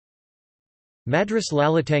Madras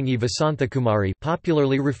Lalitangi Vasanthakumari,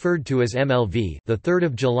 popularly referred to as MLV, the 3rd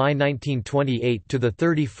of July 1928 to the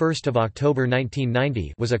 31st of October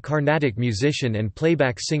 1990, was a Carnatic musician and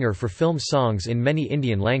playback singer for film songs in many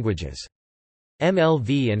Indian languages.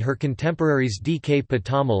 MLV and her contemporaries D.K.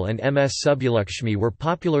 Pattammal and M.S. Subbulakshmi were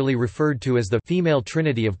popularly referred to as the female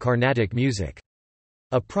trinity of Carnatic music.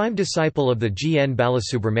 A prime disciple of the G. N.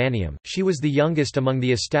 Balasubramaniam, she was the youngest among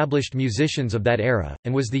the established musicians of that era,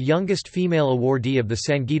 and was the youngest female awardee of the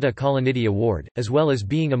Sangeeta Kalanidhi Award, as well as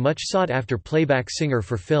being a much sought-after playback singer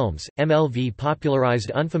for films. MLV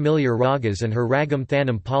popularized unfamiliar ragas and her Ragam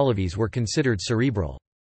Thanam Pallavis were considered cerebral.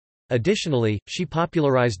 Additionally, she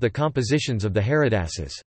popularized the compositions of the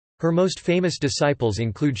Haridasas. Her most famous disciples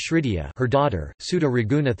include Shridiya, her daughter, Sudha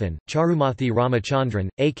Raghunathan, Charumathi Ramachandran,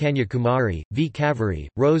 A. Kanyakumari, V. Kaveri,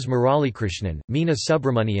 Rose Muralikrishnan, Meena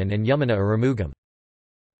Subramanian and Yamuna Arumugam.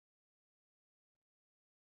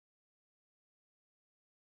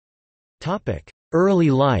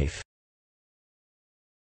 Early life.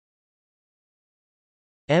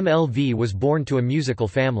 MLV was born to a musical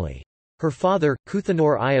family. Her father,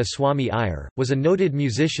 Kuthanur Iya Swami Iyer, was a noted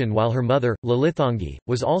musician while her mother, Lalithangi,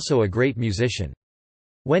 was also a great musician.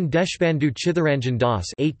 When Deshbandhu Chitharanjan Das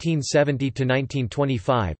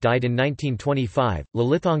 (1870–1925) died in 1925,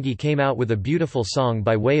 Lalithangi came out with a beautiful song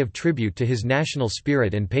by way of tribute to his national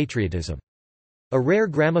spirit and patriotism. A rare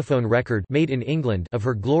gramophone record made in England of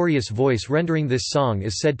her glorious voice rendering this song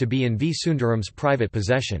is said to be in V. Sundaram's private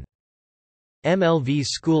possession. MLV's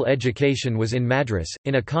school education was in Madras,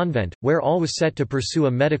 in a convent, where all was set to pursue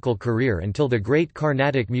a medical career until the great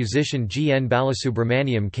Carnatic musician G. N.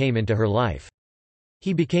 Balasubramaniam came into her life.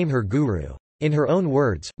 He became her guru. In her own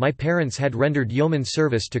words, "My parents had rendered yeoman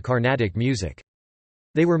service to Carnatic music.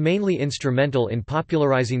 They were mainly instrumental in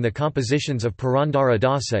popularizing the compositions of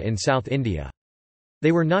Purandaradasa in South India.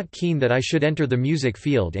 They were not keen that I should enter the music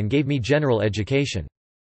field and gave me general education.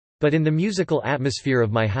 But in the musical atmosphere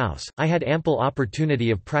of my house, I had ample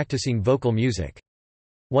opportunity of practicing vocal music.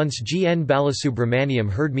 Once G. N.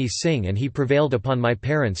 Balasubramaniam heard me sing and he prevailed upon my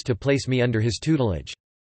parents to place me under his tutelage.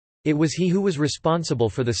 It was he who was responsible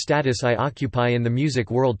for the status I occupy in the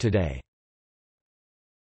music world today."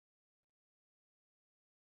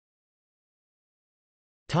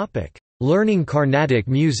 Learning Carnatic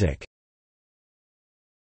music.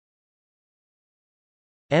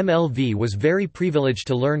 MLV was very privileged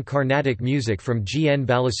to learn Carnatic music from G. N.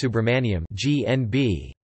 Balasubramaniam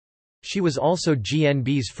 (GNB). She was also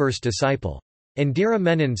GNB's first disciple. Indira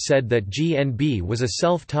Menon said that GNB was a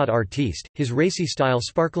self-taught artiste, his racy style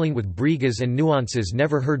sparkling with brigas and nuances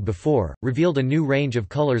never heard before, revealed a new range of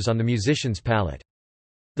colors on the musician's palette.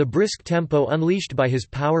 The brisk tempo unleashed by his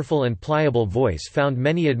powerful and pliable voice found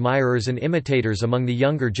many admirers and imitators among the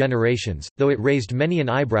younger generations, though it raised many an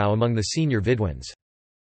eyebrow among the senior Vidwans.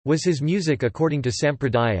 Was his music according to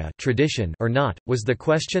Sampradaya tradition or not, was the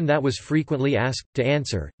question that was frequently asked. To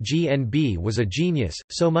answer, GNB was a genius,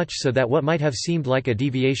 so much so that what might have seemed like a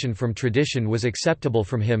deviation from tradition was acceptable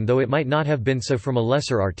from him, though it might not have been so from a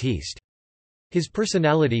lesser artiste. His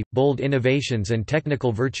personality, bold innovations and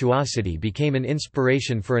technical virtuosity became an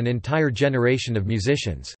inspiration for an entire generation of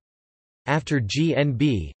musicians. After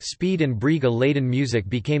GNB, speed and briga-laden music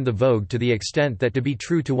became the vogue to the extent that to be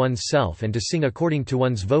true to one's self and to sing according to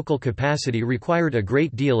one's vocal capacity required a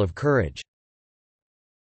great deal of courage.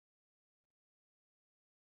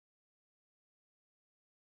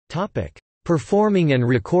 Performing and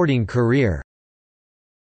recording career.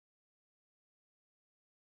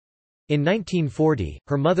 In 1940,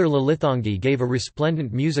 her mother Lalithangi gave a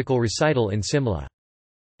resplendent musical recital in Simla.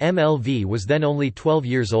 MLV was then only 12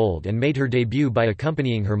 years old and made her debut by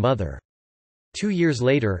accompanying her mother. 2 years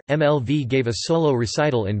later, MLV gave a solo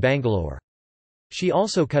recital in Bangalore. She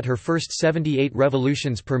also cut her first 78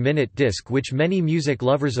 revolutions per minute disc, which many music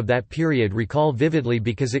lovers of that period recall vividly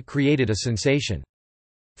because it created a sensation.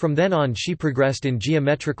 From then on she progressed in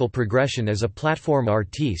geometrical progression as a platform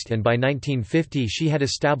artiste, and by 1950 she had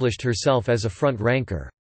established herself as a front ranker.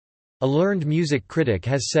 A learned music critic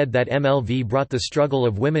has said that MLV brought the struggle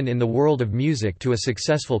of women in the world of music to a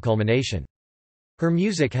successful culmination. Her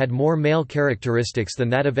music had more male characteristics than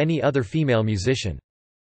that of any other female musician.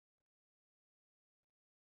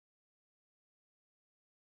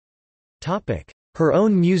 Her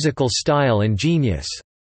own musical style and genius.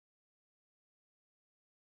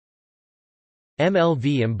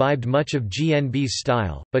 MLV imbibed much of GNB's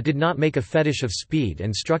style, but did not make a fetish of speed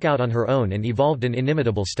and struck out on her own and evolved an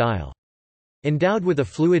inimitable style. Endowed with a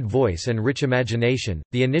fluid voice and rich imagination,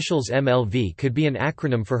 the initials MLV could be an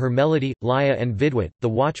acronym for her melody, laya and vidwat, the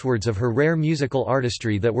watchwords of her rare musical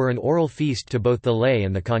artistry that were an oral feast to both the lay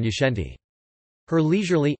and the cognoscenti. Her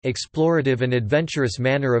leisurely, explorative and adventurous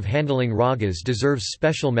manner of handling ragas deserves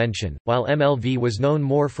special mention. While MLV was known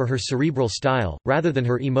more for her cerebral style, rather than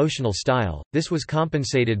her emotional style, this was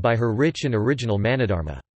compensated by her rich and original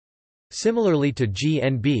manodharma. Similarly to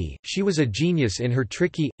GNB, she was a genius in her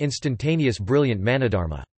tricky, instantaneous brilliant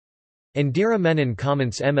manodharma. Indira Menon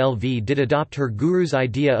comments MLV did adopt her guru's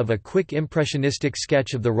idea of a quick impressionistic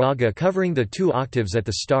sketch of the raga covering the 2 octaves at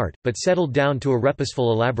the start, but settled down to a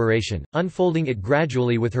repuseful elaboration, unfolding it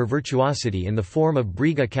gradually with her virtuosity in the form of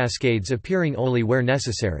briga cascades appearing only where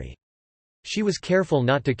necessary. She was careful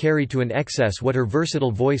not to carry to an excess what her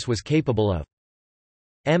versatile voice was capable of.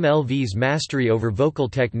 MLV's mastery over vocal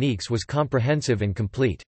techniques was comprehensive and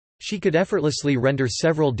complete. She could effortlessly render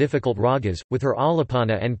several difficult ragas, with her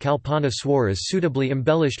alapana and kalpana swaras suitably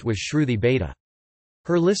embellished with shruti beta.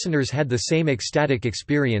 Her listeners had the same ecstatic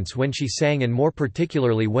experience when she sang, and more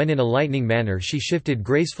particularly when in a lightning manner she shifted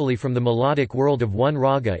gracefully from the melodic world of one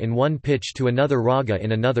raga in one pitch to another raga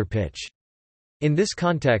in another pitch. In this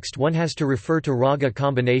context one has to refer to raga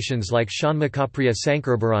combinations like Shanmakapriya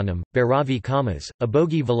Sankarabaranam, Bhairavi Kamas,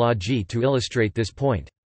 Abogi Valaji to illustrate this point.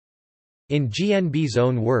 In GNB's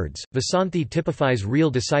own words, Vasanthi typifies real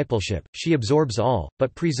discipleship, she absorbs all,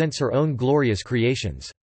 but presents her own glorious creations.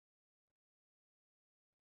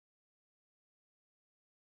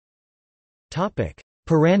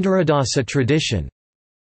 Purandaradasa tradition.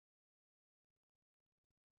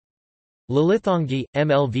 Lalithangi,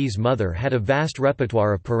 MLV's mother, had a vast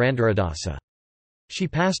repertoire of Purandaradasa. She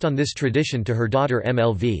passed on this tradition to her daughter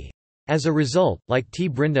MLV. As a result, like T.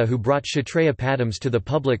 Brinda, who brought Kshatriya Padams to the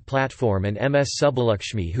public platform, and M.S.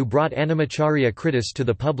 Subbalakshmi, who brought Annamacharya Kritis to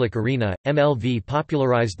the public arena, MLV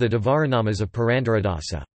popularized the Devaranamas of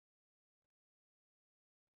Purandaradasa.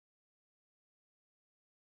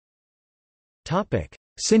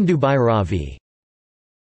 Sindhubhairavi.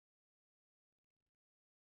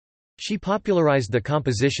 She popularized the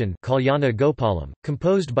composition Kalyana Gopalam,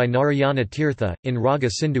 composed by Narayana Tirtha, in Raga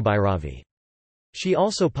Sindhubhairavi. She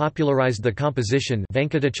also popularized the composition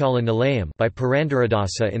Venkatachala Nilayam by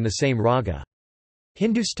Purandaradasa in the same raga.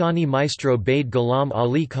 Hindustani maestro Bade Ghulam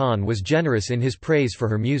Ali Khan was generous in his praise for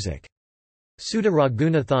her music. Sudha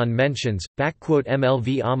Raghunathan mentions,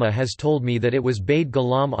 MLV Amma has told me that it was Bade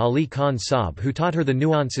Ghulam Ali Khan Saab who taught her the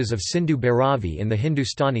nuances of Sindhu Bhairavi in the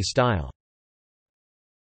Hindustani style.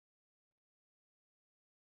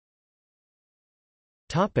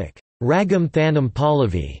 Ragam Thanam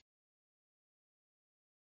Pallavi.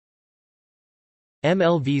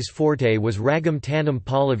 MLV's forte was Ragam Thanam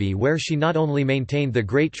Pallavi, where she not only maintained the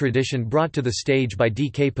great tradition brought to the stage by D.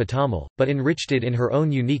 K. Patamal, but enriched it in her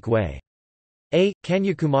own unique way.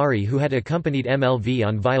 Kanyakumari, who had accompanied MLV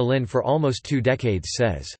on violin for almost 2 decades,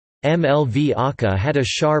 says, "MLV Akka had a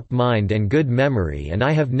sharp mind and good memory, and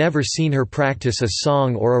I have never seen her practice a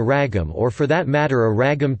song or a ragam, or for that matter a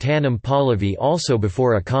Ragam Thanam Pallavi also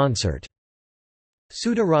before a concert."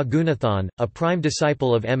 Sudha Raghunathan, a prime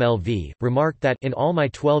disciple of MLV, remarked that, "In all my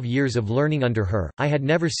 12 years of learning under her, I had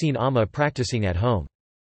never seen Amma practicing at home.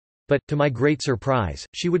 But, to my great surprise,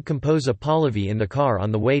 she would compose a Pallavi in the car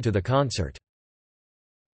on the way to the concert."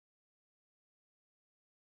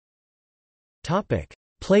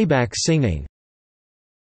 Playback singing.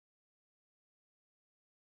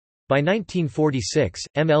 By 1946,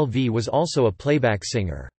 MLV was also a playback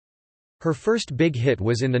singer. Her first big hit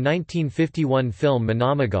was in the 1951 film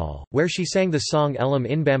Manamagal, where she sang the song Elam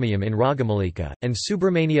Inbamayam in Ragamalika, and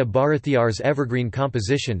Subramania Bharathiyar's evergreen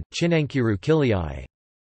composition, Chinankiru Kiliyai.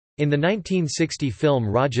 In the 1960 film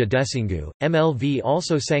Raja Desingu, MLV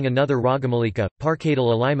also sang another Ragamalika,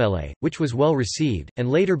 Parkadal Alaimele, which was well received,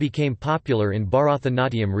 and later became popular in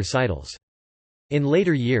Bharatanatyam recitals. In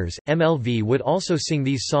later years, MLV would also sing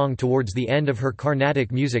these songs towards the end of her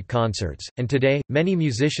Carnatic music concerts, and today, many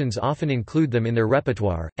musicians often include them in their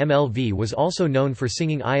repertoire. MLV was also known for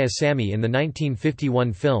singing Iya Sami in the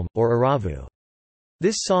 1951 film, or Aravu.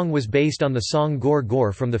 This song was based on the song Gor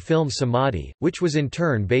Gor from the film Samadhi, which was in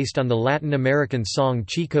turn based on the Latin American song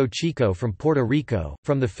Chico Chico from Puerto Rico,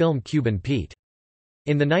 from the film Cuban Pete.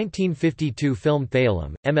 In the 1952 film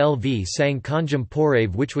Thalam, MLV sang Kanjam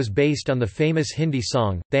Porave, which was based on the famous Hindi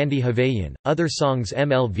song, Thandi Havayan. Other songs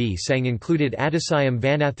MLV sang included Adisayam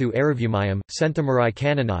Vanathu Aravumayam, Senthamarai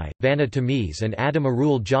Kananai, Vana Tamiz, and Adam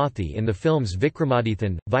Arul Jothi in the films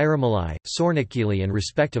Vikramadithan, Viramalai, Sornakili, and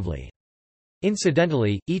respectively.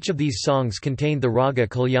 Incidentally, each of these songs contained the raga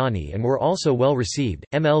Kalyani and were also well received.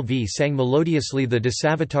 MLV sang melodiously the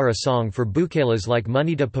Dasavatara song for Bukelas like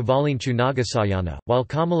Munita Pavalinchu Nagasayana, while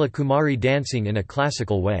Kamala Kumari dancing in a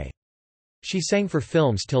classical way. She sang for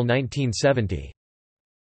films till 1970.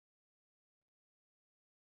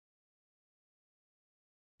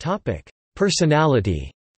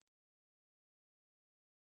 Personality.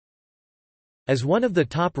 As one of the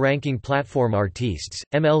top-ranking platform artistes,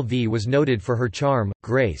 MLV was noted for her charm,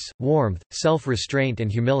 grace, warmth, self-restraint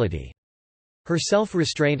and humility. Her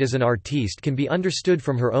self-restraint as an artiste can be understood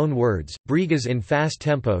from her own words. Brigas in fast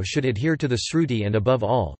tempo should adhere to the sruti, and above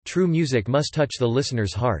all, true music must touch the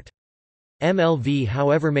listener's heart. MLV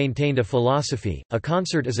however maintained a philosophy: a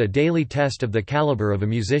concert is a daily test of the caliber of a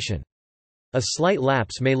musician. A slight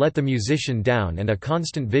lapse may let the musician down, and a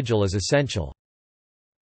constant vigil is essential.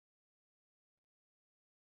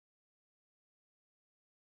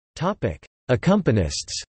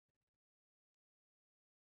 Accompanists.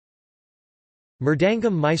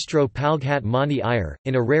 Mridangam maestro Palghat Mani Iyer,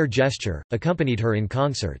 in a rare gesture, accompanied her in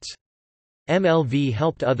concerts. MLV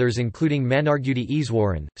helped others including Manargudi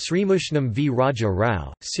Iswaran, Srimushnam V. Raja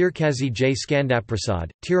Rao, Sirkazi J. Skandaprasad,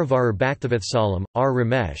 Tiruvarur Bhaktavathsalam, R.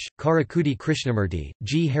 Ramesh, Karakudi Krishnamurti,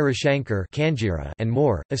 G. Harishankar Kanjira, and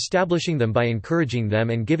more, establishing them by encouraging them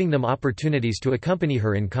and giving them opportunities to accompany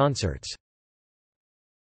her in concerts.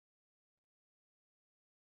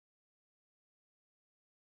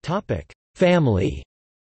 Family.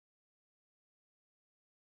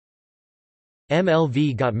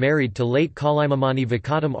 MLV got married to late Kalaimamani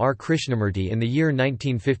Vakatam R. Krishnamurti in the year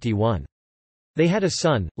 1951. They had a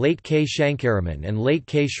son, late K. Shankaraman, and late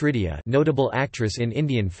K. Shridiya, notable actress in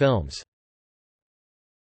Indian films.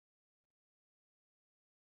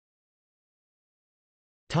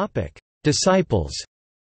 Disciples.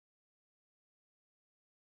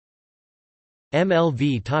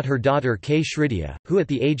 MLV taught her daughter K. Shridiya, who at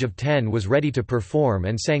the age of 10 was ready to perform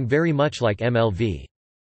and sang very much like MLV.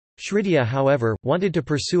 Shridiya, however, wanted to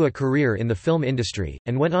pursue a career in the film industry,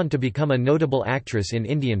 and went on to become a notable actress in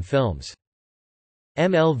Indian films.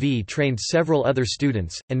 MLV trained several other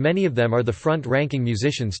students, and many of them are the front-ranking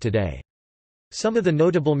musicians today. Some of the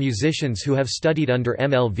notable musicians who have studied under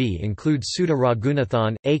MLV include Sudha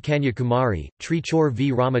Raghunathan, A. Kanyakumari, Trichur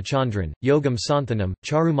V. Ramachandran, Yogam Santhanam,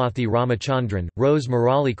 Charumathi Ramachandran, Rose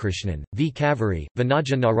Muralikrishnan, V. Kaveri,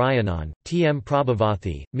 Vanaja Narayanan, T. M.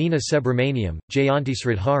 Prabhavathi, Meena Subramaniam, Jayanti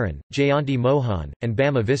Sridharan, Jayanti Mohan, and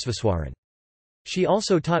Bama Visvaswaran. She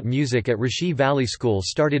also taught music at Rishi Valley School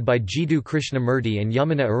started by Jiddu Krishnamurti, and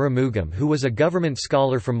Yamuna Arumugam, who was a government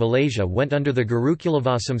scholar from Malaysia, went under the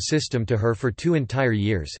Gurukulavasam system to her for 2 entire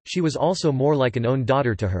years. She was also more like an own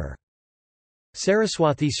daughter to her.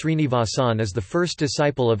 Saraswathi Srinivasan is the first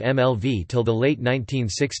disciple of MLV till the late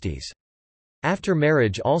 1960s. After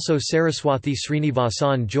marriage also Saraswathi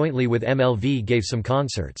Srinivasan jointly with MLV gave some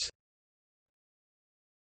concerts.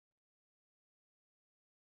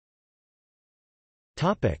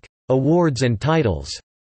 Awards and titles.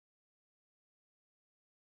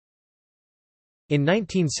 In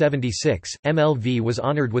 1976, MLV was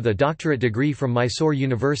honoured with a doctorate degree from Mysore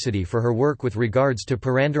University for her work with regards to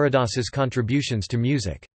Purandaradasa's contributions to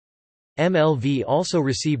music. MLV also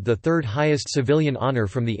received the third highest civilian honour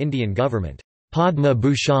from the Indian government, Padma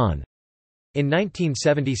Bhushan. In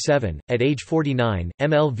 1977, at age 49,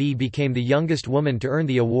 MLV became the youngest woman to earn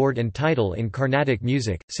the award and title in Carnatic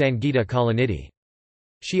music, Sangeeta Kalanidhi.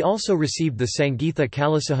 She also received the Sangeetha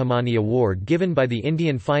Kalasahamani Award given by the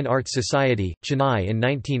Indian Fine Arts Society, Chennai in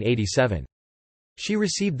 1987. She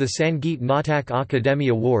received the Sangeet Natak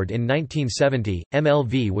Akademi Award in 1970.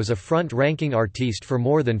 MLV was a front-ranking artiste for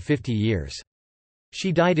more than 50 years.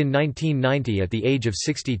 She died in 1990 at the age of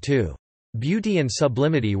 62. Beauty and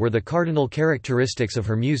sublimity were the cardinal characteristics of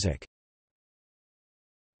her music.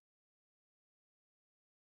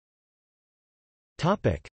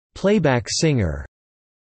 Playback singer.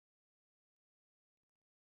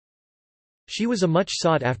 She was a much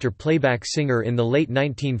sought-after playback singer in the late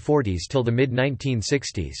 1940s till the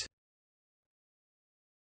mid-1960s.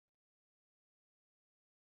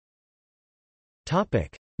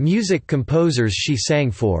 Music composers she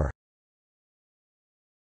sang for.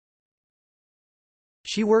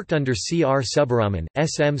 She worked under C. R. Subbaraman,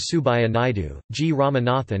 S. M. Subbaya Naidu, G.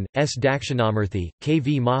 Ramanathan, S. Dakshinamurthy, K.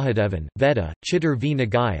 V. Mahadevan, Veda, Chittur V.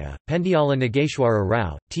 Nagaya, Pendiala Nageshwara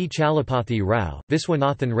Rao, T. Chalapathi Rao,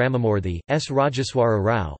 Viswanathan Ramamurthy, S. Rajaswara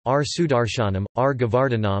Rao, R. Sudarshanam, R.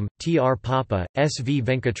 Govardhanam, T. R. Papa, S. V.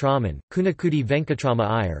 Venkatraman, Kunakudi Venkatrama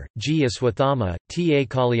Iyer, G. Aswathama, T. A.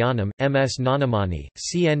 Kalyanam, M. S. Nanamani,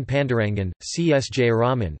 C. N. Pandarangan, C. S.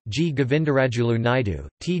 Jayaraman, G. Govindarajulu Naidu,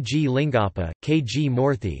 T. G. Lingappa, K. G.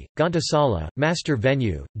 Morthy, Ghantasala, Master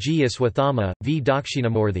Venue, G. Aswathama, V.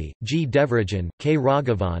 Dakshinamurthy, G. Devarajan, K.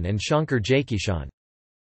 Raghavan and Shankar Jaikishan.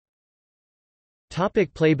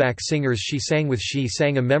 Playback singers she sang with. She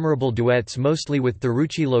sang a memorable duets mostly with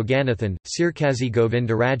Thiruchi Loganathan, Sirkazi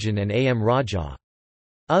Govindarajan and A. M. Raja.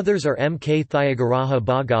 Others are M. K. Thayagaraha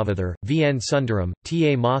Bhagavathar, V. N. Sundaram,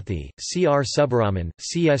 T. A. Mathi, C. R. Subbaraman,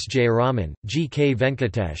 C. S. Jayaraman, G. K.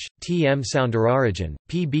 Venkatesh, T. M. Soundararajan,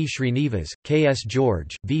 P. B. Srinivas, K. S.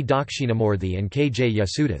 George, V. Dakshinamurthy and K. J.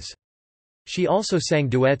 Yasudas. She also sang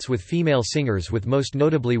duets with female singers with most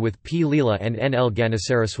notably with P. Leela and N. L.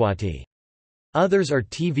 Ganasaraswati. Others are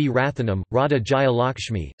T. V. Rathanam, Radha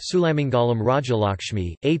Jayalakshmi, Sulamangalam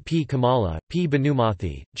Rajalakshmi, A. P. Kamala, P.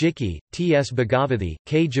 Banumathi, Jikki, T. S. Bhagavathi,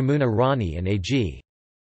 K. Jamuna Rani and A. G.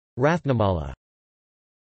 Rathnamala.